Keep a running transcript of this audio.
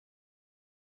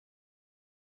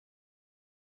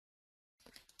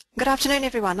Good afternoon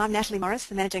everyone, I'm Nathalie Morris,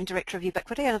 the Managing Director of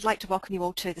Ubiquity, and I'd like to welcome you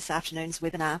all to this afternoon's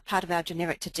webinar, part of our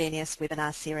Generic to Genius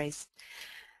webinar series.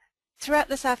 Throughout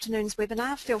this afternoon's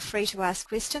webinar, feel free to ask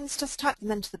questions. Just type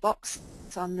them into the box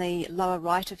on the lower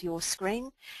right of your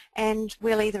screen, and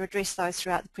we'll either address those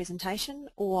throughout the presentation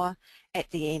or at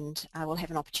the end we'll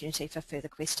have an opportunity for further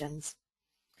questions.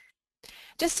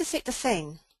 Just to set the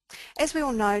scene, as we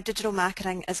all know, digital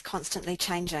marketing is constantly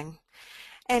changing.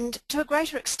 And to a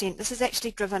greater extent, this is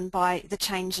actually driven by the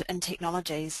change in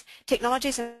technologies.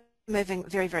 Technologies are moving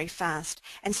very, very fast,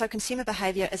 and so consumer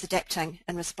behaviour is adapting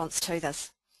in response to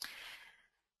this.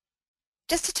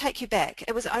 Just to take you back,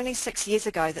 it was only 6 years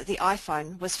ago that the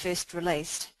iPhone was first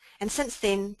released, and since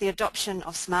then the adoption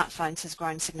of smartphones has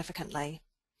grown significantly.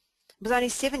 It was only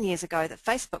 7 years ago that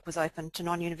Facebook was opened to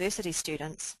non-university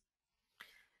students.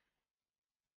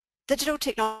 Digital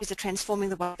technologies are transforming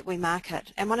the way that we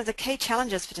market, and one of the key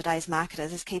challenges for today's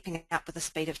marketers is keeping up with the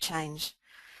speed of change.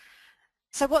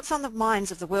 So what's on the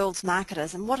minds of the world's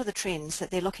marketers, and what are the trends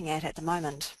that they're looking at the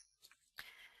moment?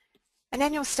 An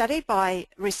annual study by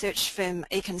research firm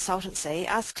eConsultancy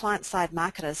asked client-side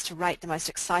marketers to rate the most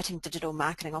exciting digital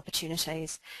marketing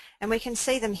opportunities, and we can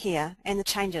see them here and the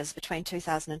changes between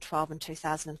 2012 and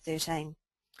 2013.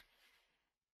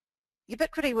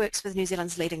 Ubiquity works with New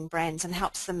Zealand's leading brands and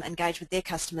helps them engage with their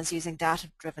customers using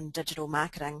data-driven digital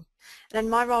marketing. And in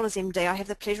my role as MD, I have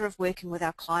the pleasure of working with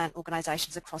our client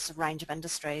organisations across a range of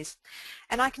industries.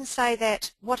 And I can say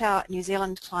that what our New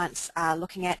Zealand clients are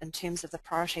looking at in terms of the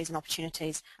priorities and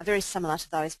opportunities are very similar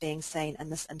to those being seen in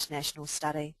this international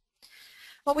study.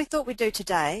 What we thought we'd do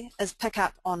today is pick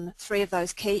up on 3 of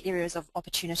those key areas of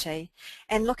opportunity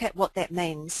and look at what that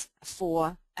means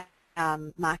for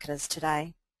marketers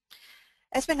today.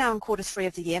 As we're now in Q3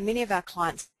 of the year, many of our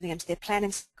clients are moving into their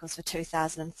planning cycles for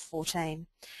 2014.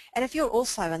 And if you're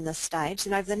also in this stage,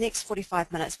 then over the next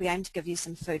 45 minutes we aim to give you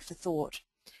some food for thought.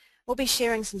 We'll be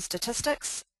sharing some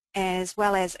statistics as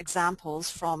well as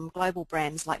examples from global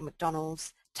brands like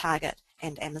McDonald's, Target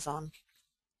and Amazon.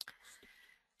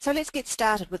 So let's get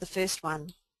started with the first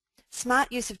one.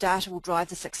 Smart use of data will drive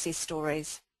the success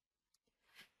stories.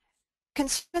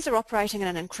 Consumers are operating in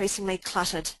an increasingly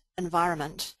cluttered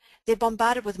environment. They're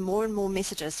bombarded with more and more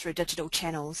messages through digital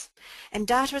channels, and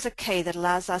data is a key that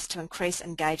allows us to increase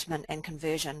engagement and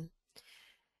conversion.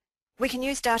 We can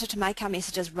use data to make our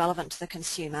messages relevant to the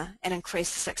consumer and increase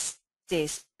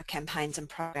success of campaigns and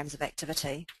programs of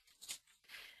activity.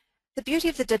 The beauty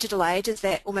of the digital age is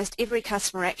that almost every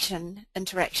customer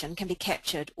interaction can be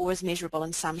captured or is measurable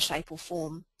in some shape or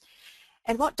form.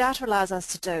 And what data allows us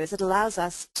to do is it allows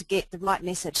us to get the right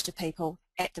message to people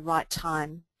at the right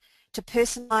time, to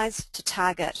personalise, to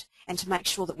target, and to make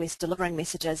sure that we're delivering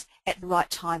messages at the right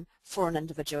time for an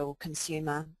individual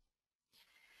consumer.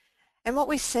 And what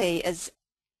we see is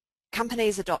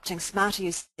companies adopting smarter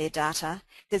use of their data.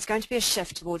 There's going to be a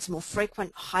shift towards more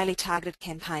frequent, highly targeted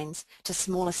campaigns to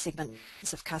smaller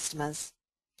segments of customers.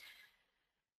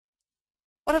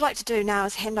 What I'd like to do now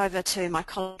is hand over to my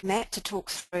colleague Matt to talk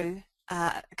through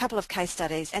a couple of case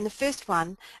studies, and the first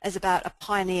one is about a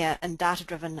pioneer in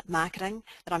data-driven marketing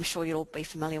that I'm sure you'll all be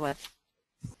familiar with.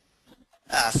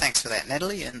 Thanks for that,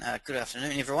 Natalie, and good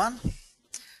afternoon, everyone.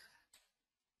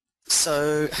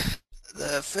 So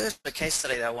the first case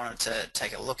study that I wanted to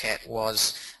take a look at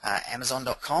was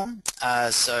Amazon.com.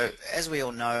 So as we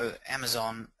all know,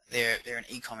 Amazon, they're an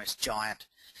e-commerce giant.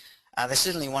 They're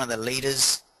certainly one of the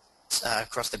leaders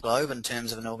across the globe in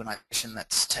terms of an organization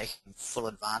that's taking full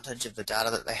advantage of the data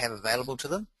that they have available to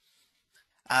them.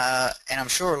 And I'm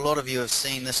sure a lot of you have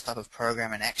seen this type of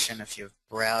program in action if you've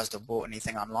browsed or bought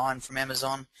anything online from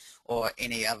Amazon or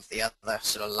any of the other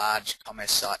sort of large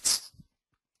commerce sites.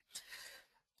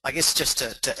 I guess just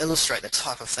to illustrate the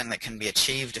type of thing that can be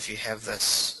achieved if you have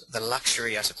the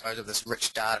luxury, I suppose, of this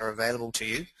rich data available to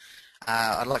you,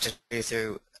 I'd like to go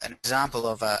through an example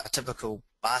of a typical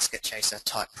basket chaser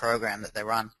type program that they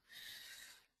run.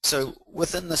 So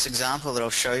within this example that I'll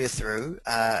show you through,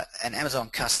 an Amazon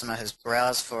customer has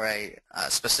browsed for a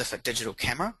specific digital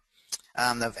camera.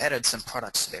 They've added some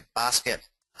products to their basket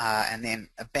and then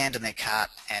abandoned their cart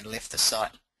and left the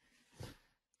site.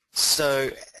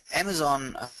 So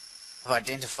Amazon have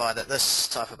identified that this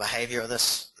type of behavior, or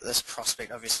this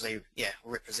prospect obviously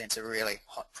represents a really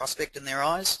hot prospect in their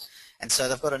eyes, and so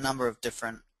they've got a number of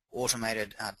different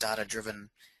automated data-driven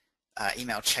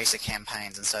email chaser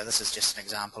campaigns, and so this is just an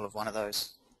example of one of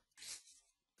those.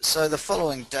 So the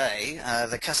following day,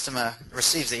 the customer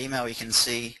receives the email you can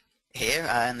see here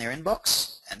in their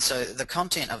inbox, and so the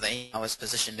content of the email is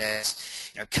positioned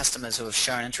as, customers who have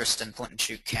shown interest in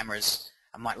point-and-shoot cameras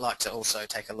might like to also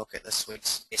take a look at this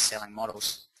week's best-selling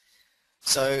models.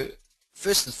 So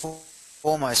first and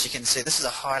foremost, you can see this is a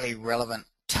highly relevant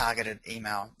targeted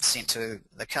email sent to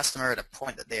the customer at a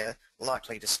point that they're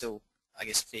likely to still, I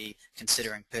guess, be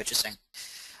considering purchasing.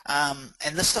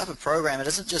 And this type of program, it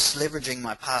isn't just leveraging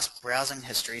my past browsing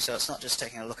history, so it's not just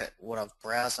taking a look at what I've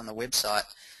browsed on the website.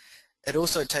 It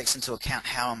also takes into account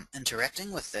how I'm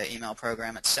interacting with the email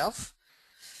program itself.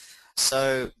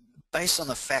 So based on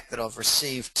the fact that I've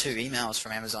received 2 emails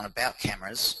from Amazon about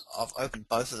cameras, I've opened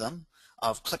both of them,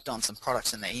 I've clicked on some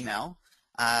products in the email,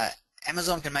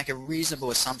 Amazon can make a reasonable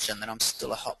assumption that I'm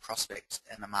still a hot prospect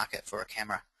in the market for a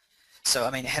camera. So,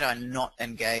 I mean, had I not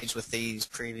engaged with these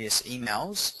previous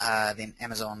emails, then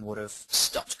Amazon would have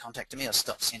stopped contacting me or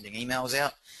stopped sending emails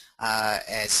out,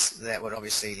 as that would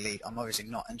obviously lead, I'm obviously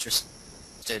not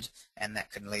interested, and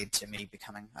that can lead to me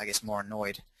becoming, I guess, more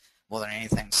annoyed more than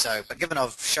anything. So, but given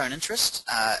I've shown interest,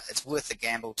 it's worth the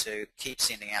gamble to keep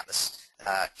sending out this,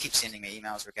 keep sending me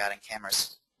emails regarding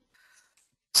cameras.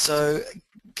 So,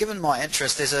 given my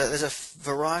interest, there's a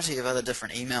variety of other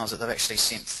different emails that they've actually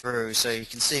sent through. So you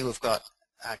can see we've got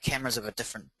cameras of a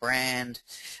different brand,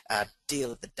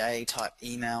 deal of the day type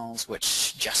emails,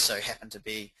 which just so happen to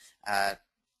be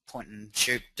point and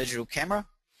shoot digital camera.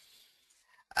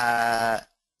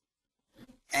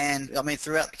 And I mean,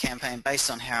 throughout the campaign,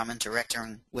 based on how I'm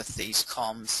interacting with these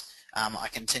comms, I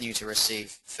continue to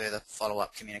receive further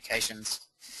follow-up communications.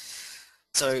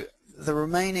 So the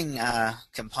remaining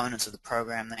components of the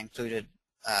program, they included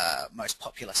most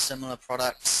popular similar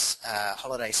products,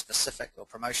 holiday-specific or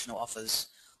promotional offers,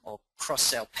 or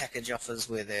cross-sell package offers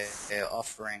where they're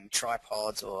offering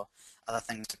tripods or other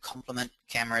things to complement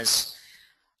cameras.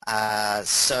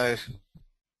 So,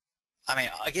 I mean,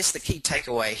 I guess the key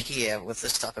takeaway here with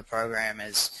this type of program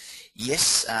is,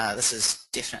 yes, this is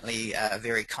definitely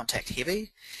very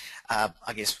contact-heavy,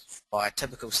 I guess by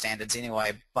typical standards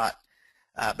anyway, but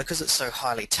because it's so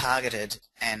highly targeted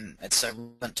and it's so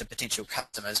relevant to potential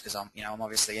customers, because I'm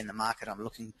obviously in the market, I'm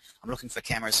looking for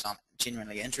cameras, so I'm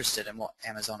genuinely interested in what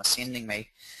Amazon are sending me.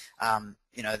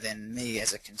 Then me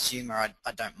as a consumer,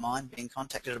 I don't mind being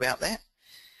contacted about that.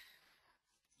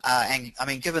 And I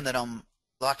mean, given that I'm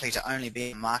likely to only be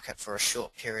in the market for a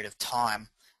short period of time,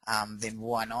 then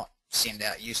why not send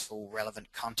out useful,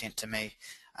 relevant content to me,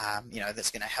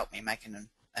 that's going to help me make an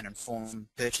informed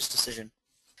purchase decision.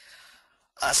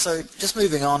 So just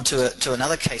moving on to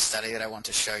another case study that I want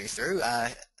to show you through.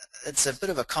 It's a bit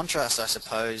of a contrast, I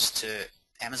suppose, to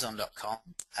Amazon.com,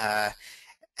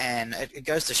 and it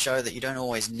goes to show that you don't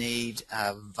always need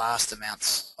vast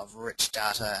amounts of rich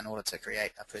data in order to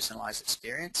create a personalized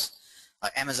experience.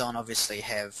 Amazon obviously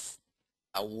have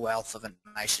a wealth of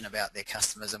information about their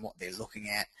customers and what they're looking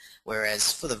at,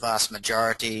 whereas for the vast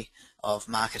majority of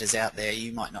marketers out there,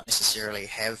 you might not necessarily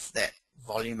have that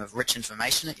volume of rich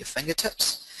information at your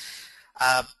fingertips.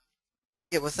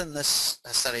 Within this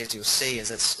study, as you'll see,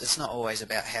 is it's not always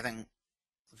about having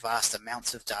vast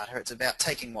amounts of data. It's about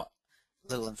taking what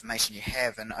little information you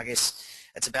have, and I guess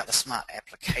it's about the smart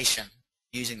application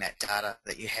using that data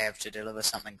that you have to deliver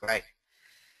something great.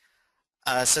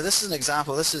 So this is an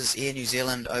example. This is Air New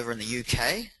Zealand over in the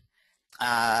UK,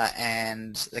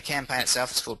 and the campaign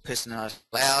itself is called Personalised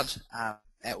Cloud.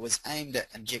 It was aimed at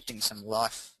injecting some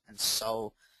life and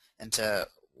soul into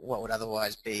what would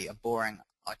otherwise be a boring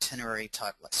itinerary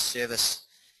type like service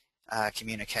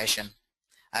communication.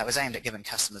 It was aimed at giving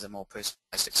customers a more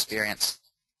personalised experience.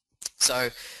 So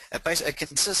it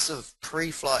consists of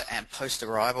pre-flight and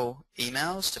post-arrival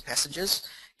emails to passengers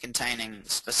containing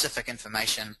specific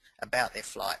information about their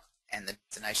flight and the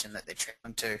destination that they're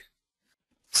traveling to.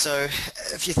 So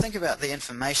if you think about the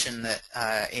information that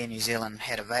Air New Zealand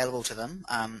had available to them,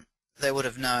 they would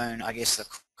have known, I guess, the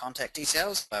contact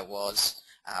details,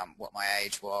 what my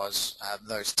age was,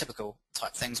 those typical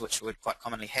type things which we would quite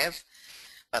commonly have.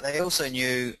 But they also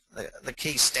knew, the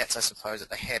key stats I suppose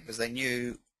that they had was they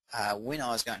knew when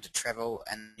I was going to travel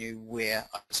and knew where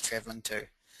I was traveling to.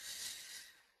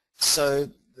 So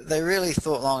they really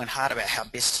thought long and hard about how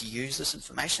best to use this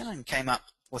information and came up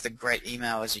with a great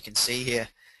email, as you can see here.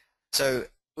 So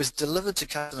it was delivered to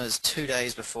customers 2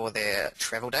 days before their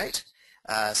travel date.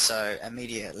 So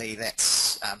immediately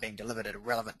that's being delivered at a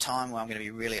relevant time where I'm going to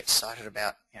be really excited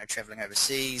about traveling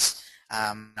overseas.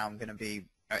 I'm going to be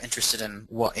interested in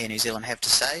what Air New Zealand have to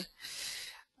say.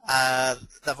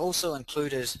 They've also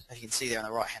included, as you can see there on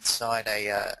the right hand side,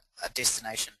 a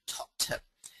destination top tip.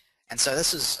 And so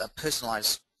this is a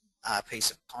personalized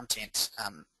piece of content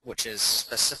which is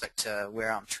specific to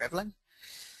where I'm traveling.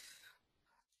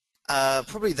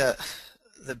 Probably the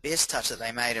best touch that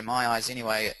they made in my eyes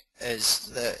anyway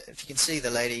is if you can see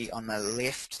the lady on the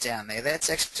left down there,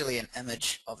 that's actually an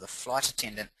image of the flight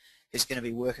attendant who's going to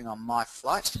be working on my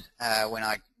flight when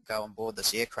I go on board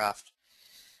this aircraft.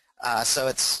 So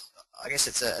I guess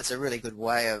it's a really good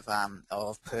way of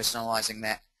personalising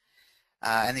that.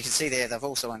 And you can see there they've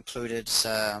also included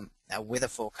a weather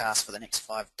forecast for the next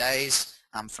 5 days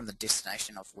from the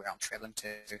destination of where I'm travelling to.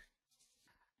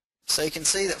 So you can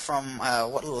see that from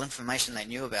what little information they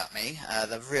knew about me,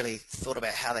 they've really thought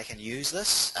about how they can use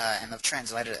this, and they've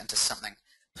translated it into something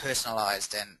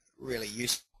personalised and really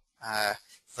useful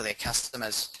for their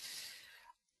customers.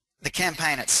 The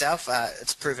campaign itself,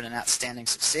 it's proven an outstanding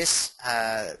success.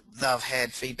 They've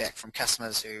had feedback from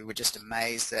customers who were just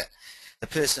amazed that the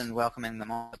person welcoming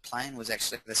them on the plane was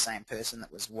actually the same person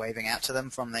that was waving out to them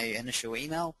from the initial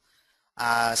email.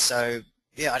 So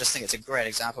yeah, I just think it's a great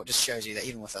example. It just shows you that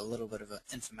even with a little bit of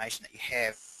information that you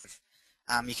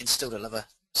have, you can still deliver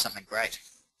something great.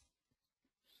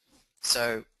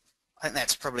 So I think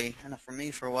that's probably enough from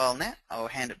me for a while, Nat. I'll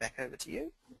hand it back over to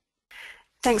you.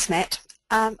 Thanks, Matt.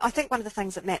 I think one of the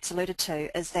things that Matt's alluded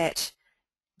to is that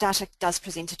data does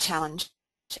present a challenge.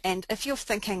 And if you're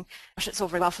thinking, gosh, it's all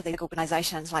very well for the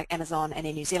organisations like Amazon and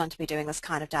Air New Zealand to be doing this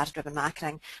kind of data-driven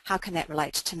marketing, how can that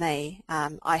relate to me?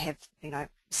 I have,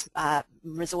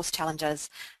 resource challenges,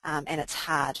 and it's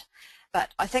hard. But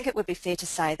I think it would be fair to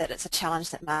say that it's a challenge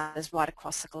that marketers right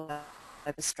across the globe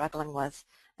are struggling with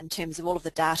in terms of all of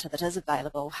the data that is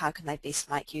available. How can they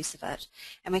best make use of it?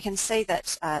 And we can see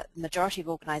that the majority of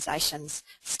organisations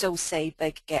still see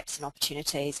big gaps and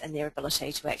opportunities in their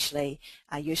ability to actually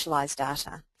utilise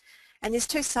data. And there's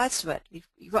two sides to it.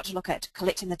 You've got to look at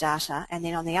collecting the data, and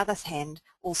then on the other hand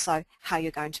also how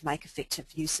you're going to make effective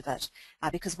use of it,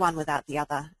 because one without the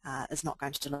other is not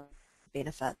going to deliver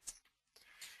benefits.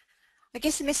 I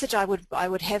guess the message I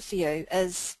would have for you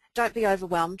is don't be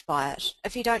overwhelmed by it.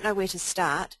 If you don't know where to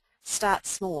start, start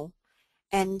small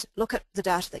and look at the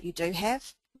data that you do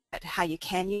have, at how you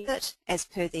can use it as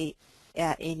per the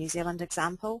Air New Zealand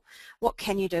example. What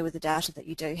can you do with the data that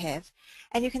you do have?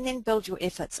 And you can then build your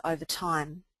efforts over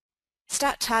time.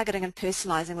 Start targeting and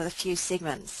personalising with a few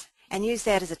segments and use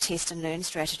that as a test and learn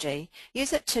strategy.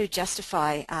 Use it to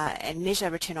justify and measure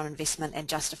return on investment and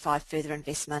justify further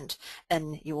investment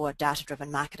in your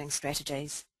data-driven marketing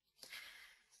strategies.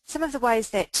 Some of the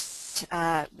ways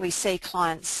that we see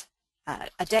clients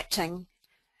adapting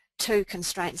to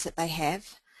constraints that they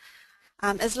have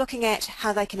is looking at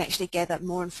how they can actually gather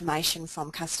more information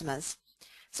from customers.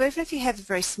 So even if you have a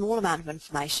very small amount of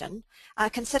information,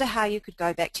 consider how you could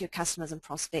go back to your customers and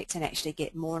prospects and actually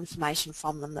get more information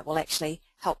from them that will actually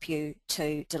help you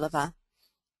to deliver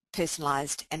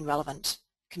personalised and relevant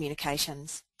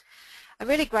communications. A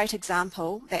really great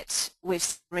example that we've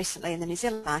seen recently in the New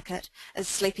Zealand market is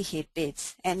sleepyhead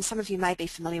beds, and some of you may be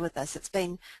familiar with this. It's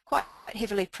been quite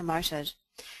heavily promoted.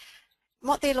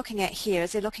 What they're looking at here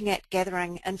is they're looking at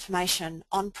gathering information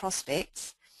on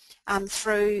prospects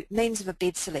through means of a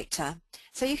bed selector.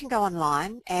 So you can go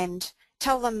online and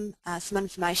tell them some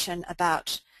information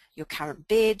about your current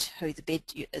bed, who the bed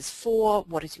is for,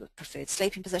 what is your preferred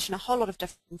sleeping position, a whole lot of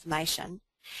different information.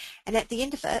 And at the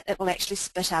end of it, it will actually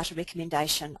spit out a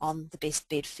recommendation on the best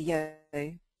bed for you.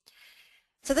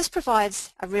 So this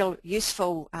provides a real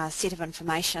useful set of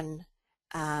information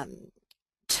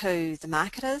to the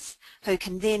marketers, who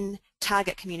can then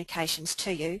target communications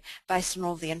to you based on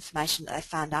all the information that they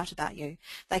found out about you.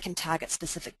 They can target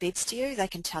specific beds to you, they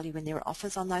can tell you when there are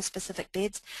offers on those specific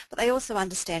beds, but they also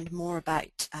understand more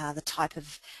about the type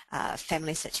of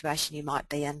family situation you might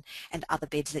be in and other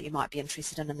beds that you might be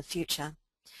interested in the future.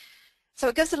 So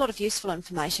it gives a lot of useful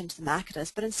information to the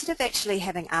marketers, but instead of actually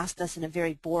having asked this in a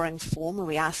very boring form where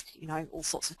we ask, all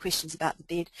sorts of questions about the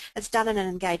bed, it's done in an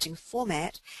engaging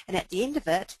format, and at the end of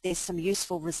it, there's some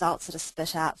useful results that are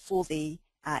spit out for the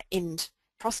end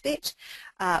prospect,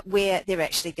 where they're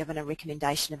actually given a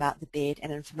recommendation about the bed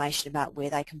and information about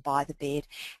where they can buy the bed,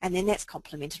 and then that's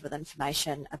complemented with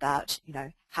information about,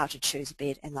 how to choose a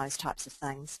bed and those types of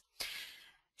things.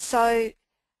 So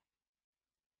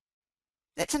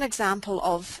that's an example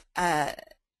of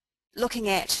looking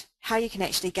at how you can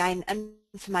actually gain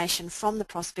information from the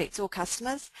prospects or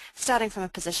customers, starting from a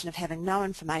position of having no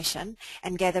information,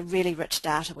 and gather really rich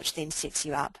data, which then sets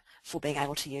you up for being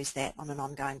able to use that on an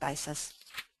ongoing basis.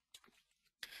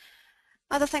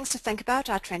 Other things to think about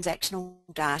are transactional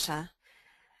data.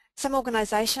 Some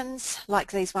organisations,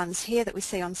 like these ones here that we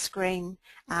see on screen,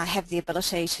 have the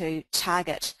ability to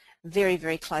target very,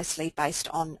 very closely based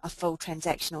on a full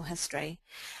transactional history.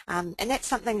 And that's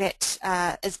something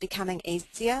that is becoming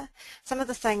easier. Some of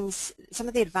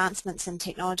the advancements in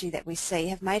technology that we see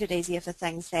have made it easier for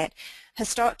things that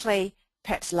historically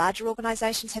perhaps larger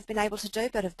organisations have been able to do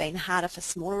but have been harder for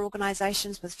smaller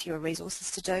organisations with fewer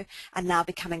resources to do, are now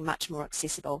becoming much more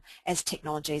accessible as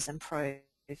technologies improve.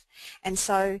 And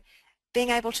so being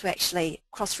able to actually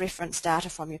cross-reference data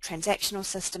from your transactional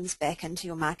systems back into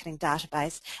your marketing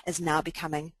database is now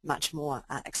becoming much more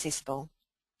accessible.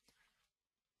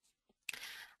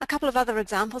 A couple of other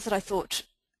examples that I thought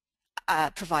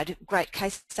provide great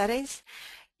case studies.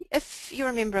 If you're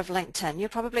a member of LinkedIn, you're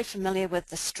probably familiar with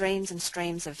the streams and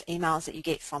streams of emails that you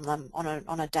get from them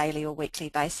on a daily or weekly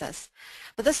basis.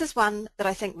 But this is one that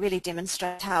I think really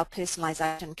demonstrates how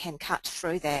personalisation can cut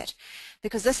through that,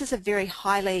 because this is a very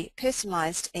highly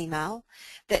personalised email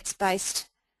that's based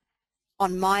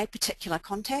on my particular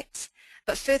contacts.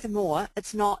 But furthermore,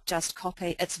 it's not just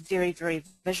copy, it's very, very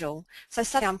visual. So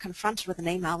suddenly I'm confronted with an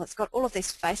email that's got all of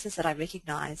these faces that I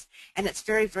recognise, and it's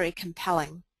very, very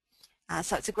compelling.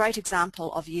 So it's a great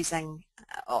example of using,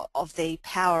 of the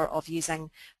power of using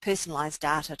personalised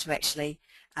data to actually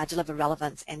deliver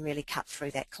relevance and really cut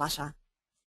through that clutter.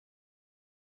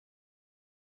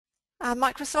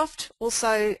 Microsoft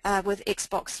also with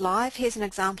Xbox Live, here's an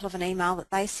example of an email that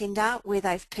they send out where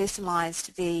they've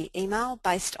personalised the email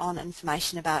based on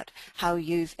information about how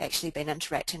you've actually been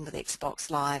interacting with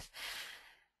Xbox Live.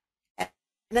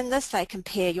 And in this they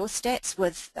compare your stats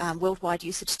with worldwide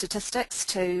usage statistics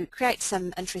to create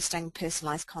some interesting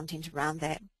personalised content around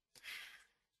that.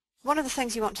 One of the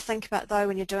things you want to think about though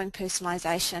when you're doing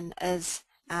personalisation is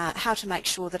how to make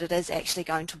sure that it is actually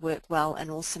going to work well in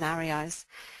all scenarios.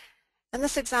 In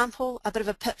this example, a bit of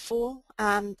a pitfall,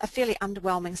 a fairly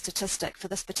underwhelming statistic for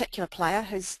this particular player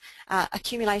who's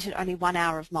accumulated only 1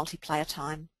 hour of multiplayer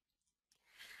time.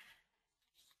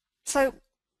 So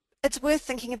it's worth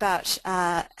thinking about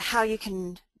how you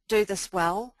can do this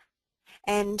well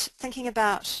and thinking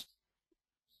about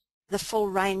the full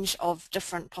range of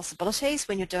different possibilities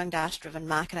when you're doing data-driven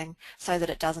marketing so that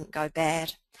it doesn't go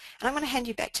bad. And I'm going to hand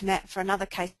you back to Matt for another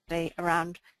case study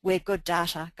around where good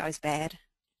data goes bad.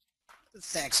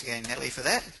 Thanks again, Natalie, for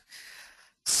that.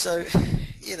 So,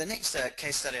 yeah, the next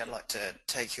case study I'd like to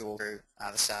take you all through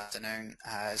this afternoon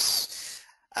is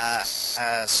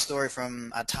a story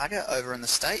from Target over in the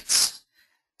States.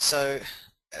 So,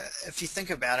 if you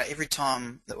think about it, every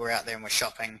time that we're out there and we're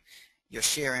shopping, you're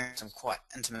sharing some quite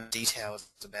intimate details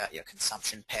about your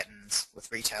consumption patterns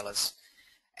with retailers.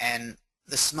 And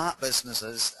the smart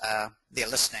businesses, they're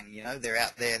listening, you know, they're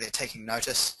out there, they're taking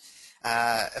notice.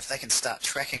 If they can start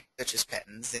tracking purchase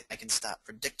patterns, then they can start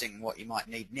predicting what you might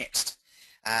need next.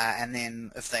 And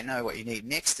then if they know what you need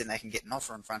next, then they can get an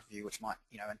offer in front of you which might,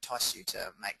 you know, entice you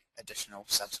to make additional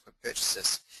subsequent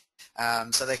purchases.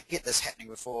 So they get this happening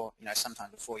before, you know,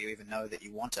 sometimes before you even know that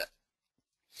you want it.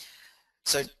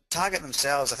 So Target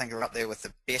themselves, I think, are up there with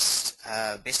the best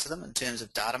of them in terms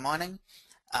of data mining.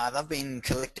 They've been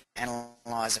collecting and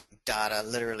analysing data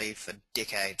literally for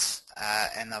decades,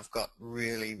 and they've got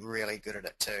really, really good at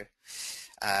it too.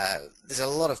 There's a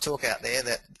lot of talk out there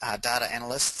that data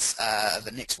analysts are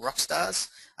the next rock stars,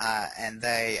 and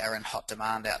they are in hot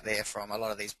demand out there from a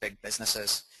lot of these big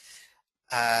businesses.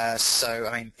 So,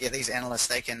 I mean, yeah, these analysts,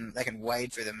 they can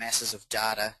wade through the masses of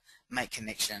data, make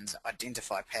connections,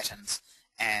 identify patterns,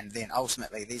 and then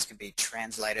ultimately these can be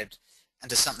translated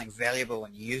into something valuable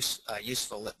and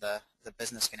useful that the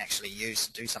business can actually use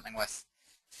to do something with.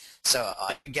 So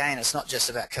again, it's not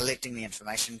just about collecting the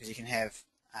information, because you can have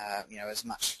you know, as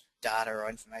much data or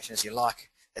information as you like.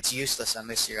 It's useless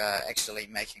unless you're actually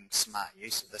making smart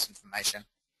use of this information.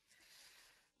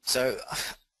 So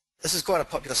this is quite a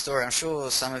popular story. I'm sure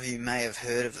some of you may have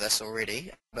heard of this already,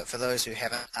 but for those who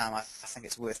haven't, I think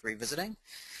it's worth revisiting.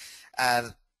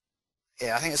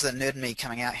 Yeah, I think it's the nerd in me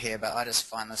coming out here, but I just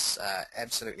find this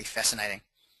absolutely fascinating.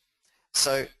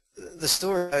 So the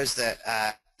story goes that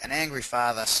an angry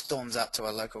father storms up to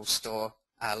a local store,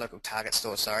 local Target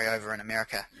store, sorry, over in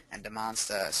America, and demands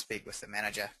to speak with the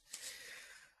manager.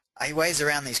 He waves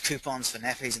around these coupons for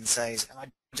nappies and says, "I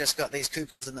just got these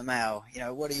coupons in the mail. You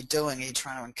know, what are you doing? Are you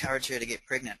trying to encourage her to get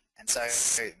pregnant?" And so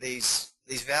these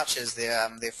vouchers,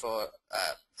 they're for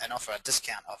an offer, a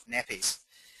discount off nappies.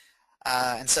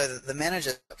 And so the manager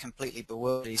is completely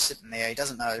bewildered. He's sitting there, he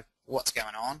doesn't know what's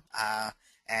going on,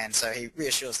 and so he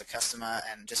reassures the customer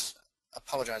and just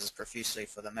apologizes profusely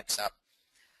for the mix-up,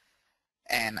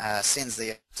 and sends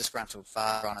the disgruntled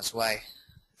father on his way.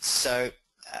 So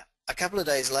a couple of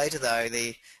days later though,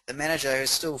 the manager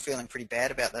is still feeling pretty bad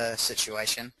about the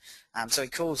situation, so he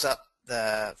calls up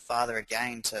the father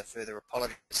again to further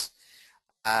apologize,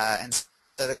 and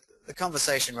so the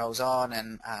conversation rolls on,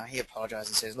 and he apologizes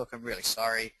and says, "Look, I'm really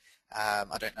sorry.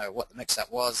 I don't know what the mix-up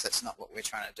was. That's not what we're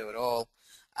trying to do at all."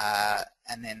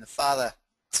 And then the father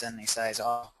in, he says,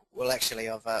 "Oh, well, actually,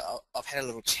 I've had a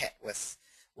little chat with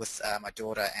my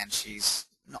daughter, and she's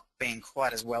not being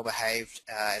quite as well behaved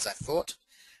as I thought."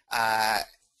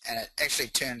 And it actually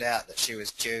turned out that she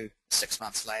was due 6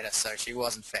 months later, so she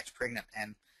was in fact pregnant,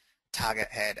 and Target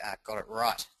had got it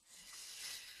right.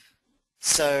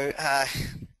 So I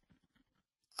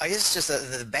guess just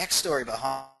the backstory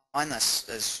behind this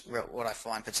is what I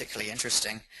find particularly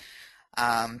interesting.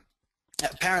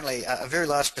 Apparently, a very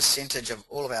large percentage of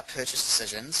all of our purchase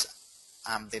decisions,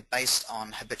 they're based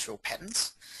on habitual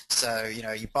patterns. So,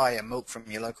 you buy your milk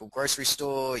from your local grocery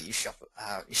store, you shop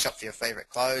for your favorite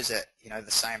clothes at,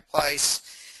 the same place,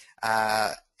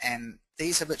 and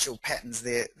these habitual patterns,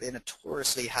 they're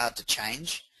notoriously hard to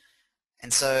change.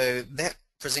 And so that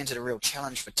presented a real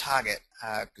challenge for Target,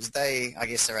 because they, I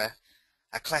guess, are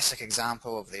a classic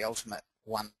example of the ultimate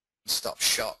one-stop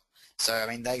shop. So, I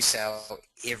mean, they sell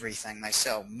everything. They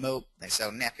sell milk, they sell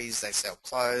nappies, they sell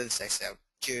clothes, they sell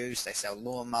juice, they sell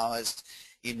lawnmowers,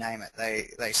 you name it,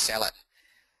 they sell it.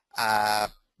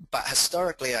 But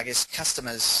historically, I guess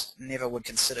customers never would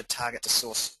consider Target to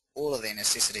source all of their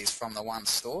necessities from the one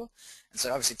store. And so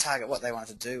obviously Target, what they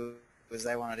wanted to do was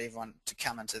they wanted everyone to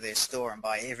come into their store and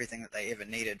buy everything that they ever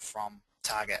needed from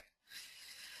Target.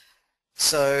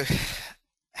 So,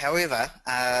 however,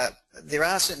 there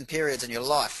are certain periods in your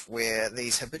life where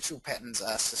these habitual patterns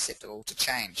are susceptible to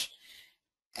change.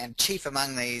 And chief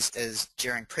among these is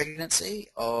during pregnancy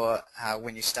or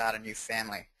when you start a new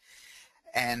family.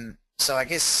 And so I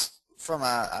guess from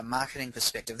a marketing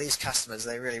perspective, these customers,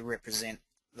 they really represent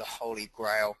the holy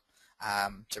grail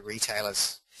to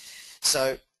retailers.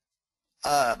 So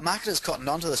marketers cottoned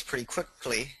onto this pretty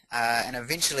quickly, and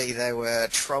eventually they were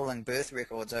trolling birth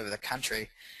records over the country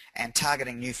and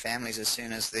targeting new families as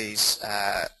soon as these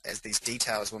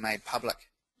details were made public.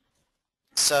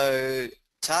 So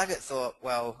Target thought,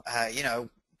 well,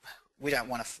 we don't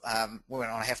want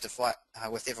to have to fight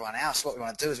with everyone else. What we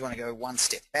want to do is we want to go one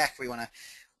step back. We want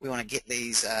to get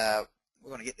these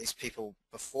people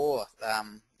before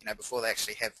before they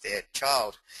actually have their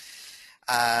child,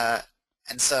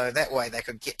 and so that way they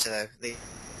could get to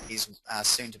these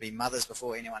soon-to-be mothers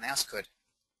before anyone else could.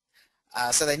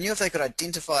 So they knew if they could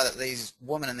identify that these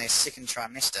women in their second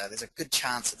trimester, there's a good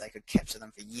chance that they could capture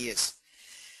them for years.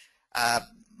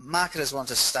 Marketers want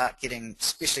to start getting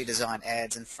specially designed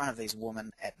ads in front of these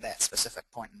women at that specific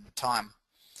point in time.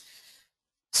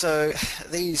 So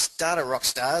these data rock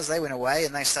stars, they went away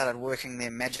and they started working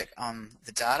their magic on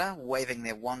the data, waving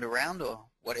their wand around or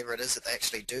whatever it is that they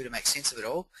actually do to make sense of it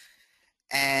all.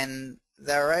 And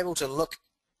they were able to look,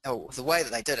 the way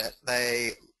that they did it,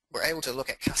 they were able to look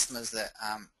at customers that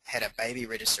had a baby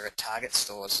register at Target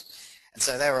stores. And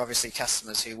so they were obviously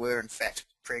customers who were in fact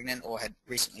pregnant or had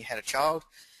recently had a child.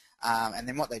 And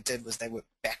then what they did was they worked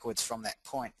backwards from that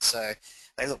point. So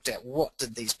they looked at what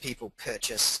did these people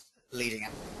purchase leading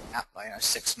up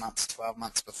 6 months, 12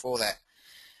 months before that.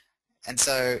 And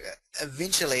so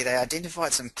eventually they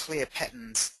identified some clear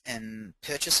patterns in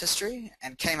purchase history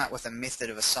and came up with a method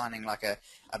of assigning like a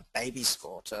baby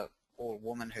score to all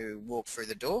women who walked through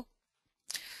the door.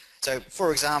 So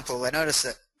for example, they noticed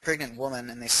that pregnant women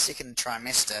in their second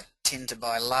trimester tend to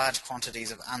buy large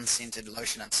quantities of unscented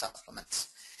lotion and supplements.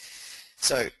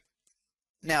 So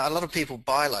now a lot of people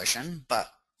buy lotion, but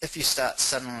if you start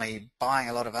suddenly buying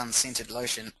a lot of unscented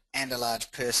lotion and a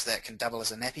large purse that can double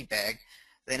as a nappy bag,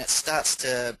 then it starts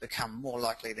to become more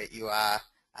likely that you are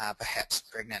perhaps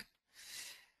pregnant.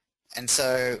 And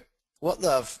so what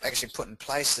they've actually put in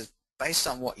place is based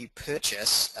on what you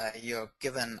purchase, you're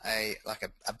given a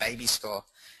baby score.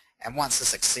 And once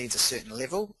this exceeds a certain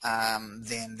level,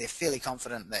 then they're fairly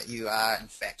confident that you are in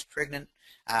fact pregnant,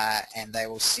 and they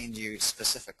will send you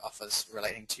specific offers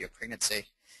relating to your pregnancy.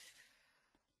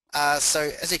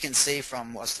 So as you can see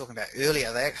from what I was talking about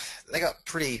earlier, they got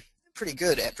pretty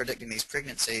good at predicting these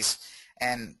pregnancies,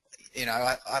 and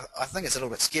I think it's a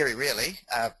little bit scary really.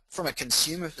 From a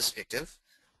consumer perspective,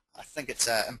 I think it's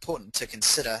important to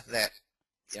consider that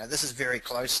this is very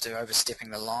close to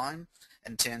overstepping the line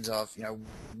in terms of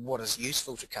what is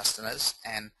useful to customers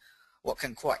and what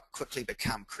can quite quickly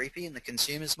become creepy in the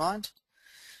consumer's mind.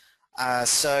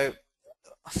 So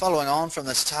following on from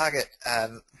this, Target,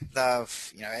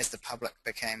 they've as the public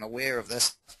became aware of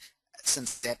this,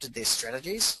 since adapted their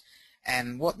strategies.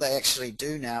 And what they actually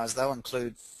do now is they'll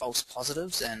include false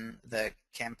positives in the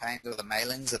campaigns or the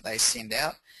mailings that they send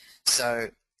out. So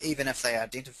even if they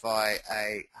identify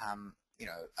a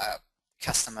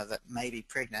customer that may be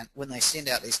pregnant, when they send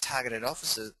out these targeted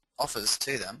offers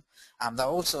to them, they'll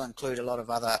also include a lot of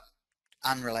other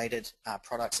unrelated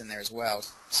products in there as well.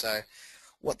 So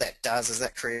what that does is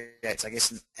that creates, I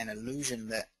guess, an illusion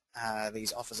that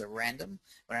these offers are random,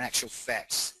 when in actual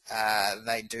fact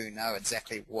they do know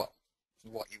exactly what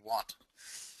you want.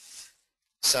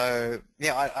 So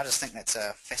yeah, I just think that's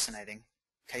a fascinating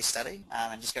case study,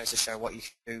 and just goes to show what you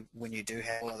can do when you do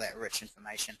have all of that rich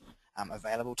information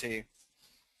available to you.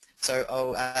 So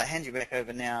I'll hand you back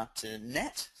over now to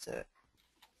Nat.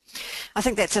 I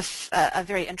think that's a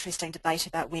very interesting debate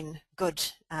about when good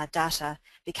data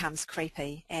becomes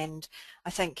creepy, and I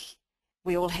think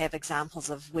we all have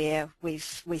examples of where we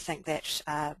think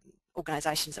that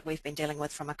organisations that we've been dealing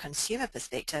with from a consumer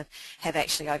perspective have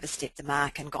actually overstepped the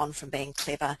mark and gone from being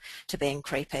clever to being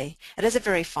creepy. It is a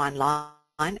very fine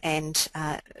line, and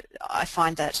I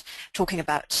find that talking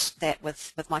about that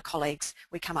with my colleagues,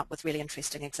 we come up with really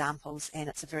interesting examples, and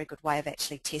it's a very good way of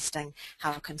actually testing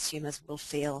how consumers will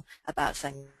feel about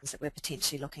things that we're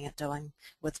potentially looking at doing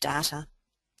with data.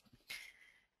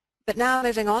 But now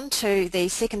moving on to the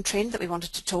second trend that we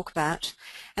wanted to talk about,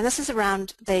 and this is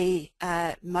around the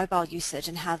mobile usage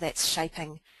and how that's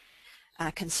shaping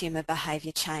consumer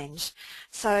behaviour change.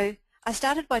 So I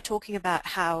started by talking about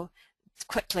how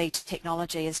quickly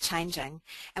technology is changing,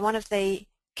 and one of the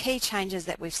key changes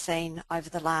that we've seen over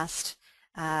the last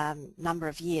number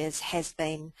of years has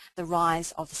been the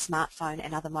rise of the smartphone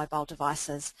and other mobile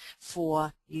devices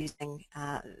for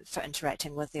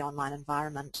interacting with the online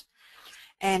environment.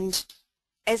 And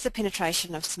as the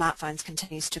penetration of smartphones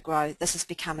continues to grow, this is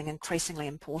becoming increasingly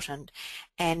important,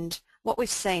 and what we've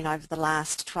seen over the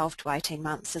last 12 to 18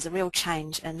 months is a real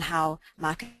change in how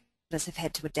marketers have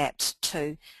had to adapt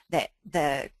to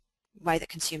the way that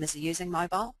consumers are using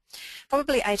mobile.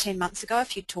 Probably 18 months ago,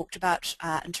 if you talked about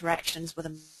interactions with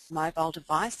a mobile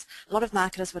device, a lot of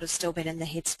marketers would have still been in the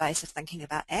headspace of thinking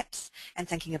about apps and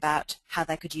thinking about how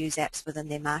they could use apps within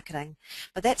their marketing.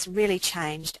 But that's really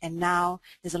changed, and now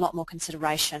there's a lot more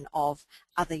consideration of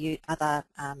other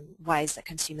ways that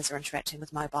consumers are interacting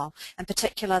with mobile, in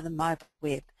particular the mobile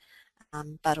web,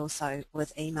 but also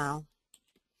with email.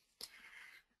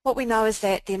 What we know is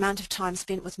that the amount of time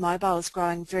spent with mobile is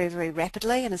growing very, very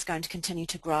rapidly and is going to continue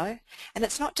to grow. And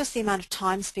it's not just the amount of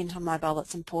time spent on mobile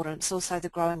that's important, it's also the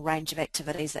growing range of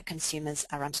activities that consumers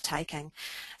are undertaking.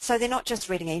 So they're not just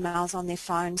reading emails on their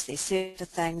phones, they're searching for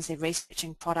things, they're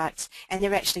researching products, and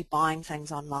they're actually buying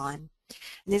things online.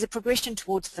 And there's a progression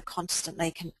towards the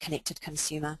constantly connected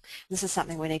consumer. This is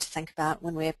something we need to think about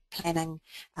when we're planning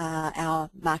our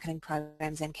marketing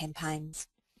programs and campaigns.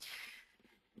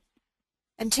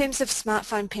 In terms of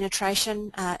smartphone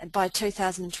penetration, by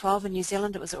 2012 in New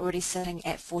Zealand it was already sitting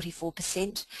at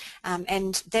 44%,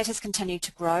 and that has continued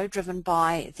to grow, driven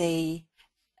by the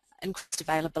increased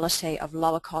availability of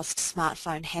lower cost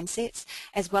smartphone handsets,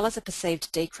 as well as a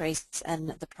perceived decrease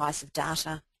in the price of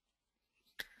data.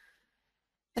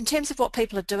 In terms of what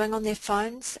people are doing on their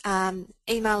phones,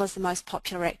 email is the most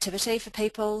popular activity for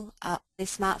people on their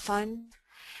smartphone,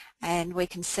 and we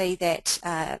can see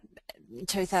that in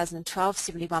 2012,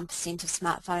 71% of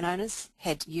smartphone owners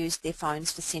had used their phones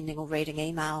for sending or reading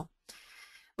email.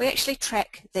 We actually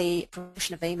track the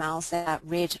proportion of emails that are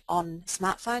read on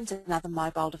smartphones and other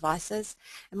mobile devices,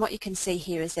 and what you can see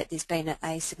here is that there's been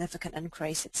a significant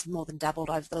increase. It's more than doubled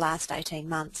over the last 18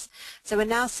 months. So we're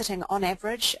now sitting on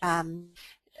average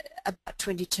about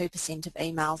 22% of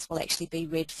emails will actually be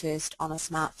read first on a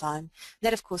smartphone.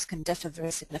 That of course can differ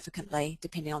very significantly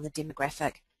depending on the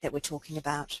demographic that we're talking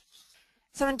about.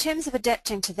 So in terms of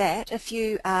adapting to that, if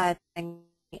you are doing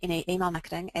any email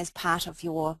marketing as part of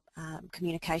your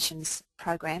communications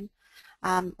program,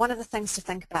 one of the things to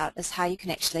think about is how you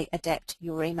can actually adapt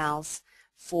your emails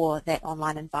for that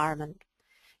online environment.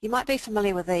 You might be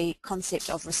familiar with the concept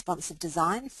of responsive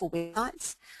design for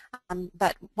websites,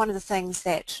 but one of the things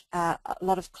that a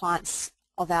lot of clients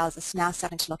of ours are now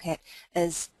starting to look at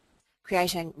is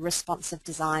creating responsive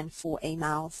design for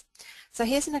emails. So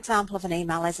here's an example of an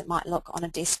email as it might look on a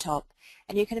desktop,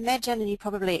 and you can imagine, and you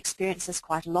probably experience this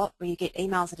quite a lot, where you get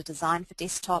emails that are designed for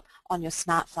desktop on your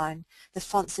smartphone. The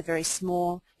fonts are very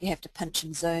small, you have to pinch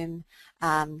and zoom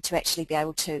to actually be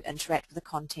able to interact with the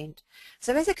content.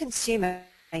 So as a consumer,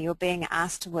 you're being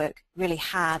asked to work really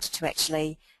hard to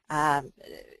actually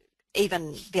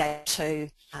even be able to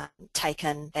take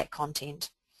in that content.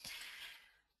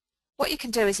 What you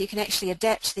can do is you can actually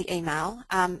adapt the email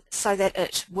so that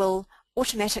it will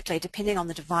automatically, depending on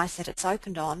the device that it's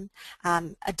opened on,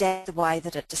 adapt the way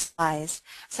that it displays.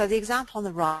 So the example on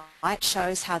the right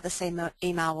shows how this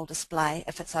email will display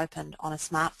if it's opened on a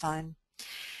smartphone.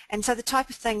 And so the type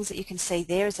of things that you can see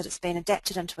there is that it's been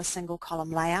adapted into a single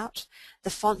column layout. The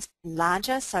font's been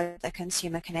larger so the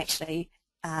consumer can actually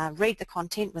read the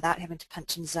content without having to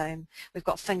pinch and zoom. We've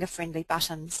got finger-friendly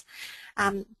buttons.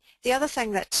 The other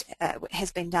thing that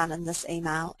has been done in this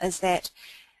email is that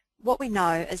what we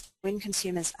know is when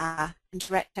consumers are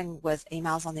interacting with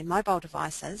emails on their mobile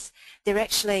devices, they're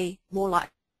actually more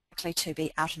likely to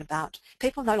be out and about.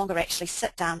 People no longer actually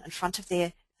sit down in front of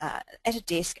their at a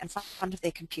desk in front of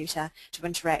their computer to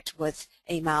interact with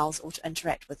emails or to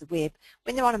interact with the web.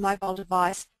 When they're on a mobile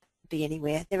device, be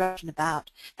anywhere, they're out and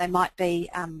about. They might be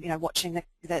watching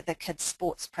the kids'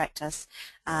 sports practice.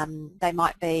 They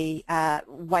might be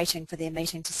waiting for their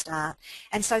meeting to start,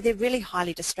 and so they're really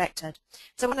highly distracted.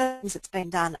 So one of the things that's been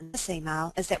done in this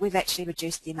email is that we've actually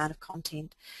reduced the amount of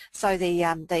content. So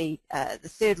the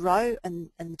third row in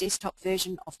the desktop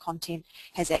version of content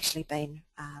has actually been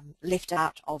left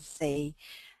out of the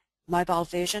mobile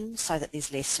version so that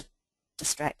there's less to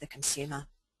distract the consumer.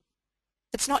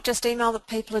 It's not just email that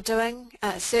people are doing.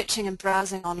 Searching and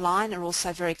browsing online are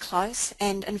also very close,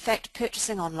 and in fact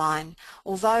purchasing online,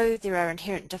 although there are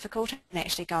inherent difficulties in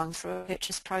actually going through a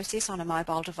purchase process on a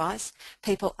mobile device,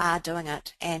 people are doing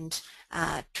it, and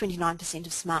 29%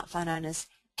 of smartphone owners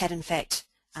had in fact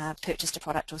purchased a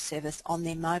product or service on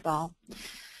their mobile.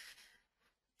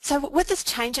 So with this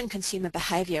change in consumer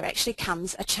behaviour actually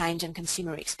comes a change in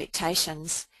consumer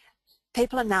expectations.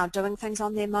 People are now doing things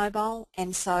on their mobile,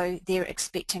 and so they're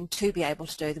expecting to be able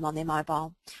to do them on their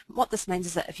mobile. What this means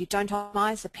is that if you don't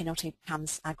optimise, the penalty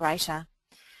becomes greater.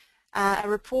 A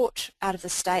report out of the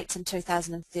States in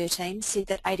 2013 said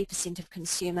that 80% of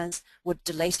consumers would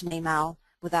delete an email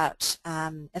without,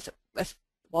 if it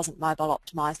wasn't mobile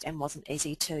optimised and wasn't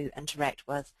easy to interact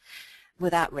with,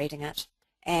 without reading it.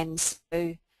 And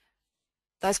so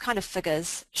those kind of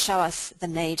figures show us the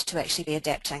need to actually be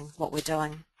adapting what we're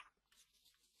doing.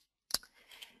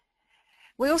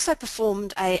 We also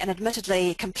performed an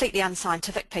admittedly completely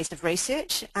unscientific piece of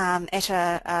research at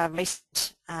a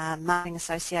recent Marketing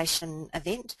Association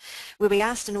event where we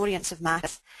asked an audience of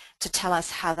marketers to tell us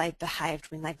how they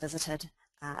behaved when they visited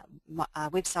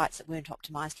websites that weren't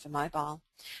optimised for mobile.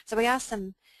 So we asked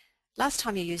them, last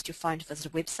time you used your phone to visit a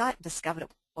website and discovered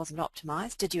it wasn't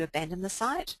optimised, did you abandon the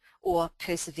site or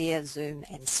persevere, zoom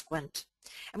and squint?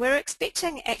 And we were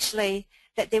expecting actually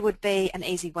that there would be an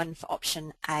easy win for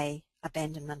option A,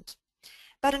 abandonment.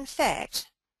 But in fact,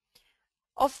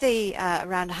 of the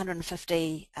around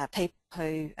 150 people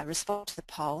who responded to the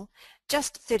poll,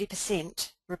 just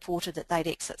 30% reported that they'd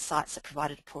exit sites that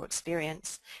provided a poor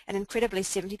experience, and incredibly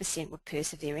 70% would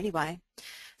persevere anyway.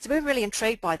 So we were really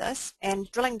intrigued by this,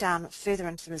 and drilling down further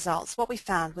into the results, what we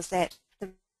found was that the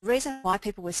reason why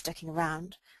people were sticking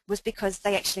around was because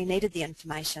they actually needed the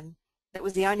information. It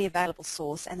was the only available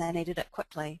source and they needed it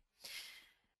quickly.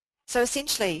 So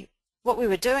essentially, what we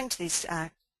were doing to these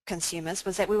consumers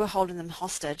was that we were holding them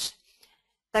hostage.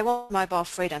 They wanted mobile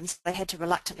freedoms, they had to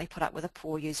reluctantly put up with a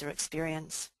poor user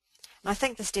experience. And I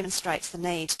think this demonstrates the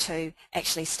need to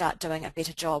actually start doing a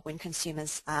better job when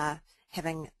consumers are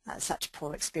having such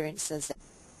poor experiences that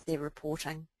they're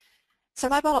reporting. So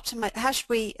how should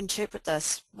we interpret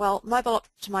this? Well, mobile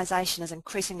optimization is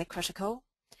increasingly critical.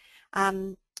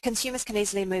 Consumers can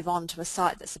easily move on to a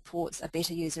site that supports a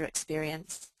better user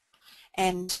experience,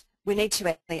 and we need to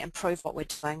actually improve what we're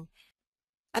doing.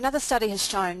 Another study has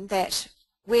shown that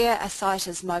where a site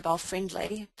is mobile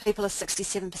friendly, people are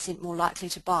 67% more likely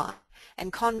to buy,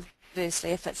 and conversely,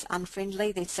 if it's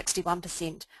unfriendly, they're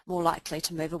 61% more likely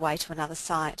to move away to another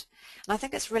site. And I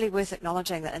think it's really worth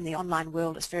acknowledging that in the online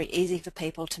world it's very easy for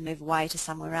people to move away to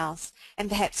somewhere else, and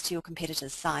perhaps to your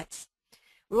competitors' sites.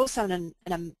 We're also in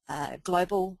a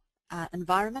global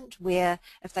environment where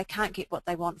if they can't get what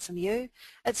they want from you,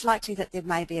 it's likely that there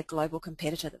may be a global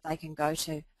competitor that they can go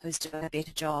to who's doing a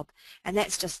better job, and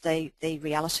that's just the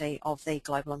reality of the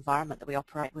global environment that we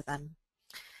operate within.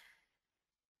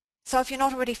 So if you're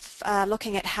not already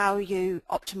looking at how you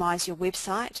optimize your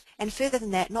website, and further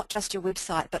than that, not just your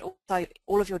website but also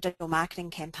all of your digital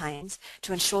marketing campaigns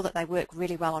to ensure that they work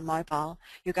really well on mobile,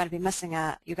 you're going to be missing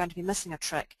a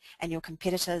trick, and your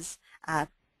competitors have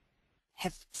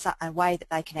a way that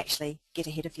they can actually get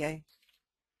ahead of you.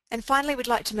 And finally, we'd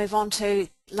like to move on to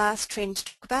the last trend to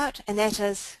talk about, and that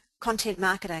is content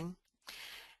marketing.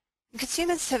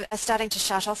 Consumers are starting to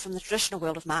shut off from the traditional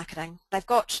world of marketing. They've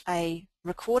got a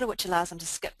recorder which allows them to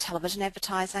skip television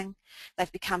advertising.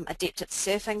 They've become adept at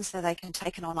surfing so they can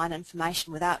take in online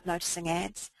information without noticing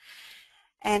ads.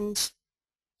 And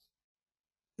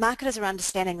marketers are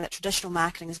understanding that traditional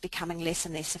marketing is becoming less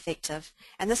and less effective,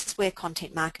 and this is where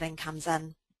content marketing comes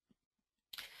in.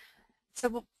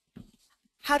 So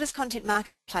how does content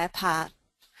marketing play a part?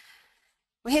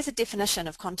 Well, here's a definition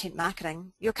of content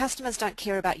marketing. Your customers don't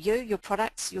care about you, your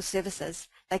products, your services.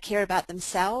 They care about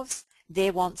themselves,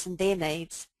 their wants and their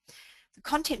needs. The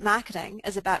content marketing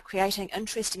is about creating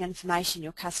interesting information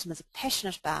your customers are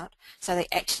passionate about so they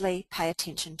actually pay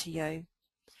attention to you.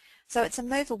 So it's a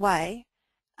move away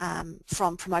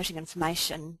from promoting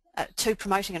information to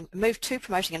promoting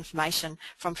information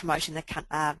from promoting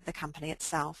the company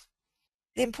itself.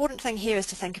 The important thing here is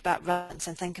to think about relevance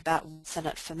and think about what's in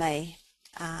it for me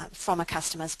from a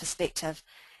customer's perspective,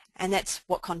 and that's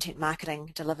what content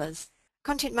marketing delivers.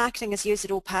 Content marketing is used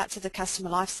at all parts of the customer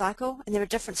life cycle, and there are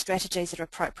different strategies that are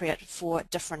appropriate for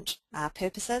different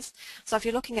purposes. So if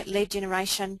you're looking at lead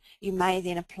generation, you may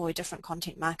then employ different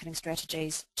content marketing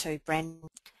strategies to brand.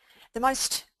 The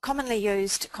most commonly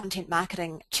used content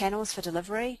marketing channels for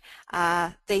delivery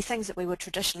are the things that we would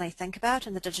traditionally think about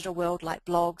in the digital world, like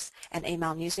blogs and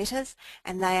email newsletters,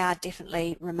 and they are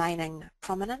definitely remaining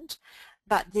prominent.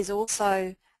 But there's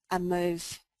also a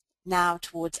move now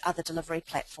towards other delivery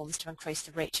platforms to increase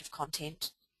the reach of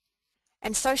content.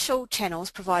 And social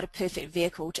channels provide a perfect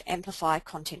vehicle to amplify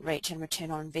content reach and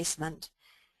return on investment.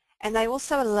 And they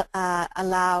also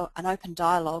allow an open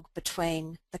dialogue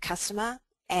between the customer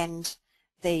and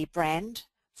the brand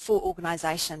for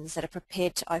organisations that are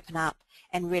prepared to open up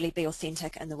and really be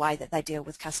authentic in the way that they deal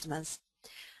with customers.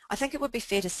 I think it would be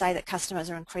fair to say that customers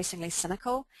are increasingly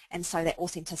cynical, and so that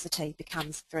authenticity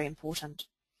becomes very important.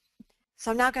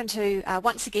 So I'm now going to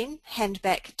once again hand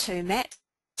back to Matt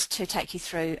to take you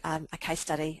through a case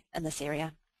study in this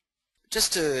area.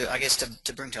 Just to, I guess,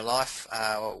 to bring to life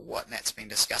what Nat's been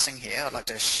discussing here, I'd like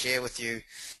to share with you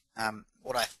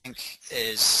what I think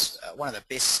is one of the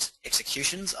best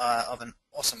executions of an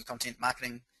awesome content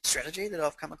marketing strategy that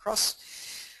I've come across.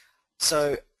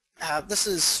 So this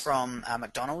is from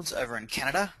McDonald's over in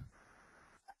Canada,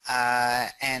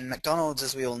 and McDonald's,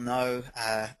 as we all know,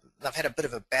 they've had a bit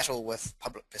of a battle with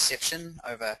public perception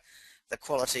over the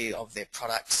quality of their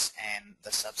products and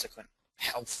the subsequent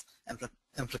health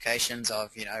implications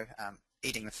of,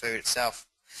 eating the food itself.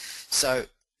 So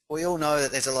we all know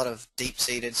that there's a lot of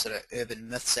deep-seated sort of urban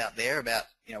myths out there about,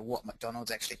 what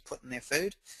McDonald's actually put in their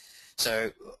food.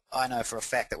 So I know for a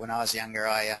fact that when I was younger,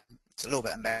 it's a little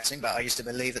bit embarrassing, but I used to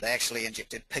believe that they actually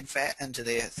injected pig fat into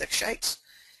their thick shakes.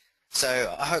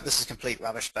 So I hope this is complete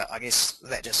rubbish, but I guess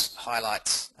that just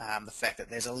highlights the fact that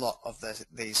there's a lot of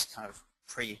these kind of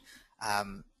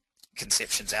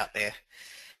preconceptions out there.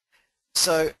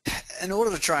 So in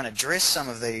order to try and address some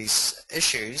of these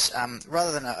issues,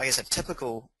 rather than, I guess, a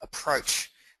typical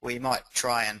approach where you might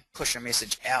try and push a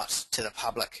message out to the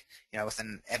public, with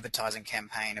an advertising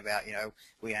campaign about,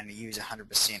 we only use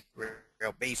 100%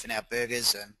 real beef in our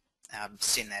burgers, and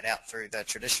send that out through the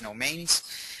traditional means.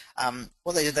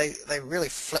 Well, they really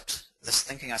flipped this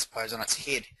thinking, I suppose, on its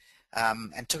head,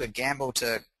 and took a gamble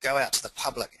to go out to the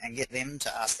public and get them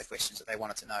to ask the questions that they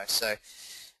wanted to know. So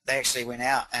they actually went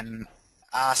out and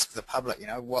asked the public,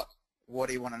 what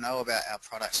do you want to know about our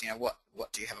products? What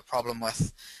do you have a problem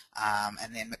with?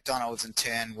 And then McDonald's in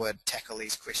turn would tackle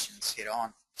these questions head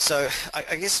on. So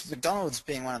I guess McDonald's,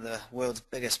 being one of the world's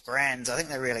biggest brands, I think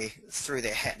they really threw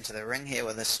their hat into the ring here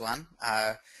with this one.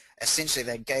 Essentially,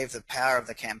 they gave the power of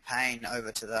the campaign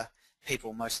over to the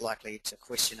people most likely to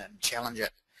question it and challenge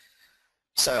it.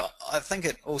 So I think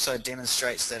it also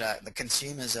demonstrates that the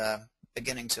consumers are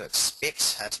beginning to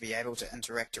expect to be able to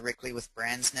interact directly with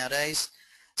brands nowadays.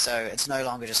 So it's no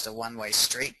longer just a one-way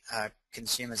street.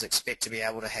 Consumers expect to be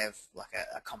able to have like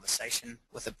a conversation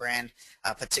with a brand,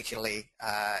 particularly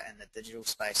in the digital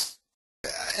space.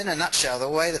 In a nutshell, the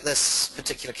way that this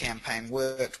particular campaign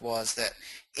worked was that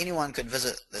anyone could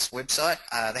visit this website.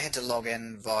 They had to log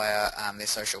in via their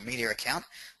social media account,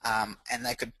 and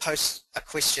they could post a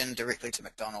question directly to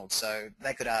McDonald's. So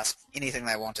they could ask anything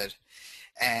they wanted,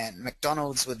 and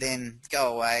McDonald's would then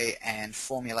go away and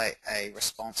formulate a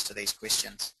response to these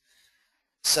questions.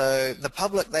 So the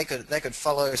public, they could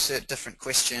follow certain different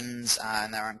questions,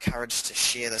 and they were encouraged to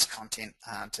share this content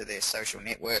to their social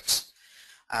networks.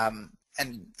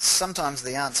 And sometimes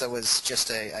the answer was just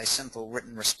a simple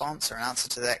written response or an answer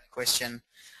to that question.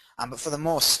 But for the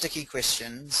more sticky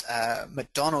questions,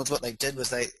 McDonald's, what they did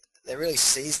was they really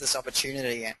seized this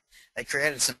opportunity, and they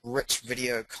created some rich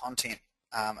video content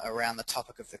around the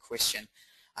topic of the question,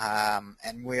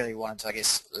 and really wanted to, I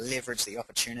guess, leverage the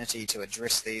opportunity to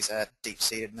address these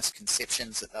deep-seated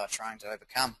misconceptions that they were trying to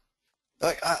overcome.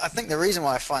 But I think the reason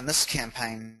why I find this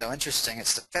campaign so interesting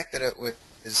is the fact that it was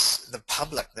the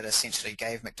public that essentially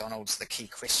gave McDonald's the key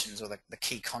questions or the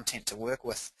key content to work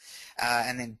with,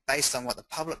 and then based on what the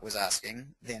public was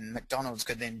asking, then McDonald's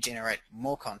could then generate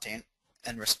more content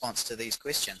in response to these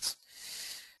questions.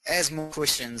 as more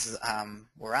questions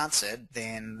were answered,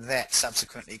 then that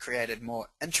subsequently created more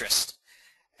interest,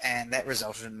 and that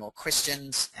resulted in more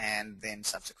questions and then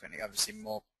subsequently obviously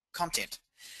more content.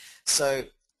 So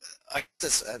I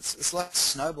guess it's like a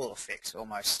snowball effect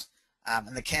almost.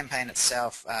 And the campaign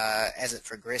itself, as it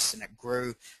progressed and it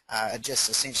grew, it just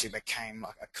essentially became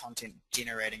like a content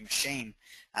generating machine.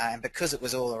 And because it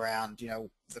was all around,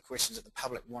 the questions that the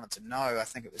public wanted to know, I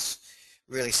think it was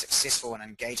really successful and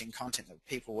engaging content that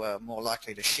people were more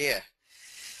likely to share.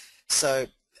 So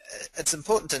it's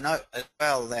important to note as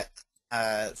well that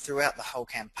throughout the whole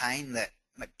campaign that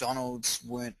McDonald's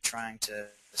weren't trying to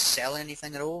sell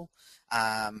anything at all.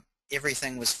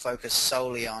 Everything was focused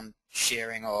solely on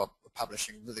sharing or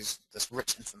publishing this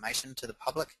rich information to the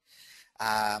public,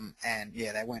 and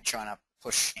yeah, they weren't trying to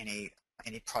push any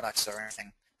products or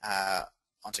anything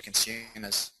onto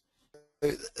consumers.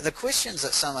 The questions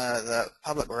that some of the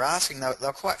public were asking,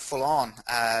 they're quite full on,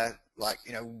 like,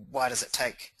 why does it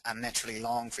take unnaturally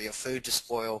long for your food to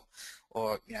spoil,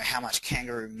 or how much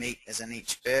kangaroo meat is in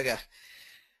each burger.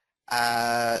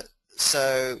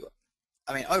 So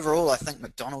I mean, overall, I think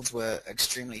McDonald's were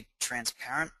extremely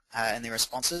transparent in their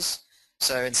responses.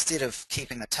 So instead of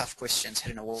keeping the tough questions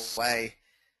hidden away,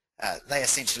 they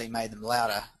essentially made them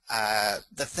louder.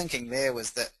 The thinking there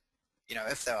was that,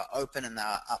 if they were open and they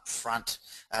were upfront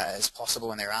as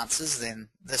possible in their answers, then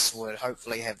this would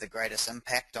hopefully have the greatest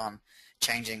impact on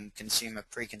changing consumer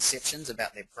preconceptions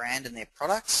about their brand and their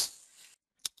products.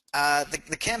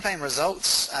 The campaign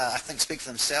results, I think, speak for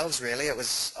themselves, really. It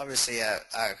was obviously a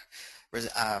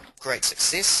great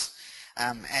success.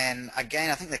 And again,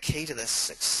 I think the key to this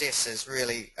success is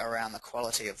really around the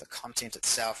quality of the content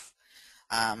itself.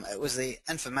 It was the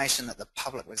information that the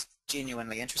public was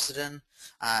genuinely interested in,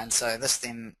 and so this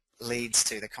then leads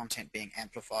to the content being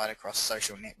amplified across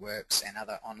social networks and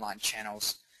other online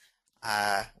channels.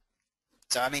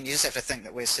 So I mean, you just have to think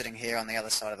that we're sitting here on the other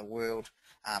side of the world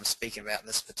speaking about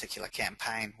this particular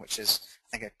campaign, which is,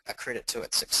 I think, a credit to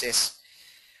its success.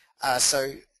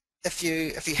 So if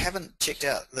you haven't checked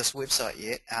out this website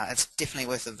yet, it's definitely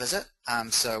worth a visit.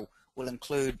 So we'll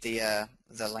include the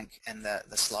link in the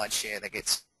slide share that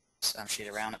gets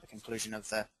shared around at the conclusion of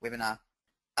the webinar.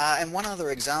 And one other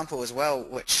example as well,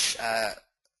 which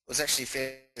was actually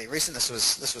fairly recent. This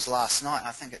was last night.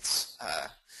 I think it's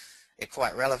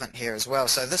quite relevant here as well.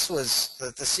 So this was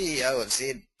the CEO of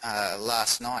Z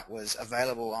last night was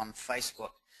available on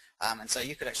Facebook, and so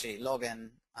you could actually log in,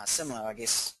 similar, I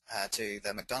guess, to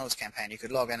the McDonald's campaign. You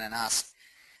could log in and ask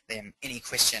them any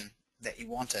question that you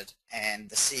wanted, and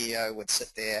the CEO would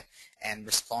sit there and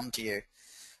respond to you.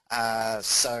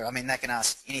 So I mean, they can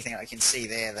ask anything. I can see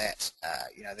there that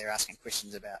they're asking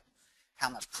questions about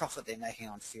how much profit they're making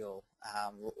on fuel,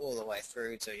 all the way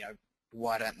through to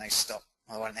why don't they stop,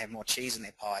 or why don't they have more cheese in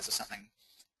their pies, or something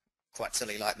quite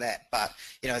silly like that. But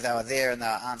they were there and they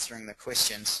were answering the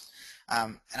questions,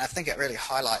 and I think it really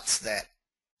highlights that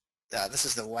this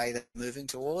is the way that we're moving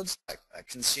towards.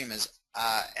 Consumers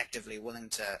are actively willing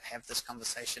to have this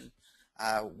conversation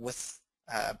with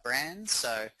brands.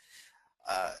 So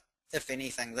if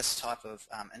anything, this type of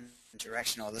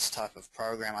interaction or this type of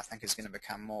program, I think, is going to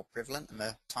become more prevalent in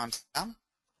the times to come.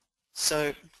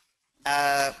 So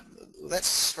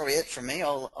that's probably it from me.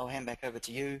 I'll hand back over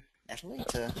to you, Natalie,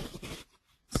 to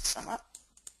sum up.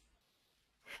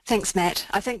 Thanks, Matt.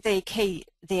 I think the key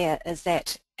there is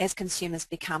that as consumers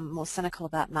become more cynical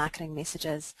about marketing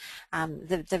messages,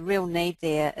 the real need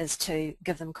there is to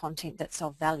give them content that's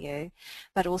of value,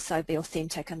 but also be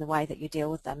authentic in the way that you deal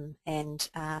with them, and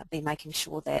be making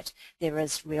sure that there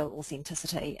is real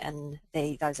authenticity in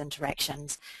those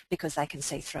interactions, because they can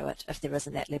see through it if there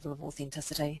isn't that level of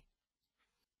authenticity.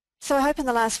 So I hope in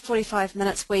the last 45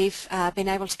 minutes we've been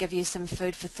able to give you some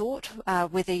food for thought,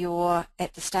 whether you're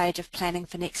at the stage of planning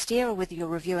for next year or whether you're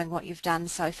reviewing what you've done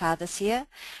so far this year.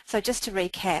 So just to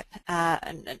recap,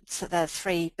 so the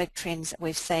three big trends that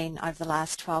we've seen over the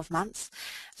last 12 months.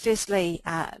 Firstly,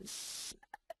 a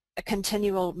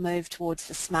continual move towards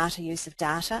the smarter use of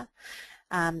data.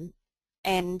 And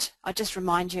I just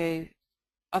remind you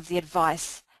of the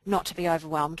advice not to be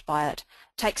overwhelmed by it.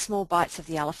 Take small bites of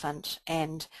the elephant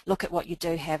and look at what you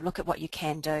do have, look at what you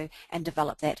can do, and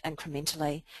develop that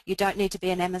incrementally. You don't need to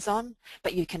be an Amazon,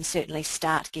 but you can certainly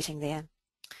start getting there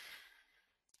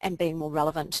and being more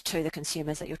relevant to the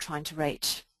consumers that you're trying to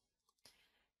reach.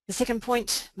 The second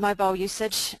point, mobile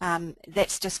usage,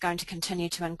 that's just going to continue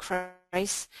to increase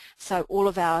increase. So all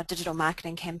of our digital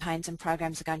marketing campaigns and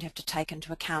programs are going to have to take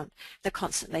into account the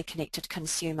constantly connected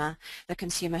consumer, the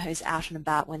consumer who's out and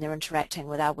about when they're interacting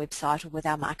with our website or with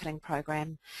our marketing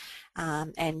program.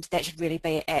 And that should really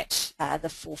be at the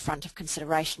forefront of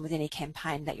consideration with any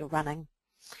campaign that you're running.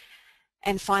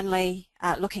 And finally,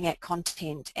 looking at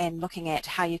content and looking at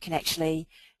how you can actually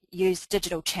use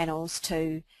digital channels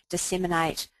to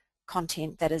disseminate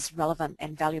content that is relevant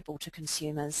and valuable to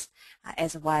consumers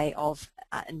as a way of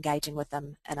engaging with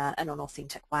them in an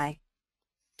authentic way.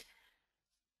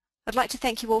 I'd like to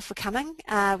thank you all for coming.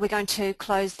 We're going to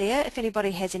close there. If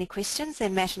anybody has any questions,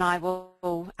 then Matt and I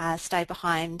will stay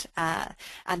behind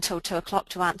until 2 o'clock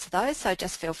to answer those, so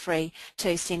just feel free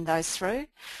to send those through.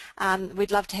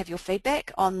 We'd love to have your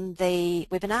feedback on the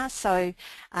webinar, so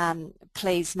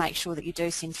please make sure that you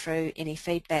do send through any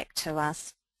feedback to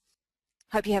us.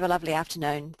 Hope you have a lovely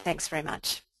afternoon. Thanks very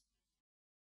much.